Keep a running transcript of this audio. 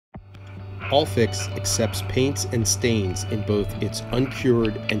FIX accepts paints and stains in both its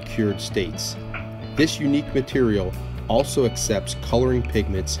uncured and cured states. This unique material also accepts coloring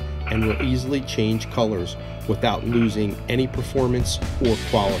pigments and will easily change colors without losing any performance or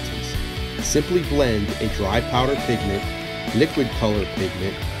qualities. Simply blend a dry powder pigment, liquid color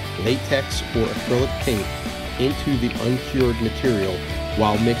pigment, latex or acrylic paint into the uncured material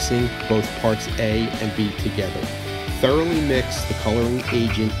while mixing both parts A and B together. Thoroughly mix the coloring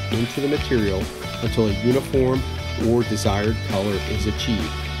agent into the material until a uniform or desired color is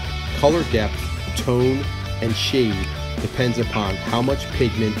achieved. Color depth, tone, and shade depends upon how much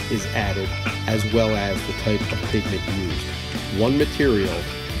pigment is added as well as the type of pigment used. One material,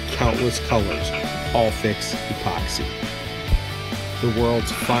 countless colors, FIX Epoxy. The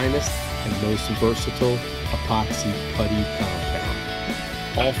world's finest and most versatile epoxy putty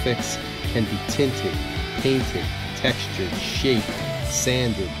compound. FIX can be tinted, painted, textured, shaped,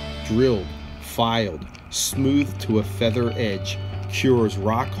 sanded, drilled, filed, smoothed to a feather edge, cures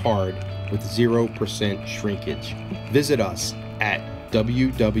rock hard with 0% shrinkage. Visit us at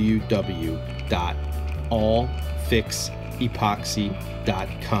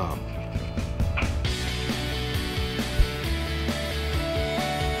www.allfixepoxy.com.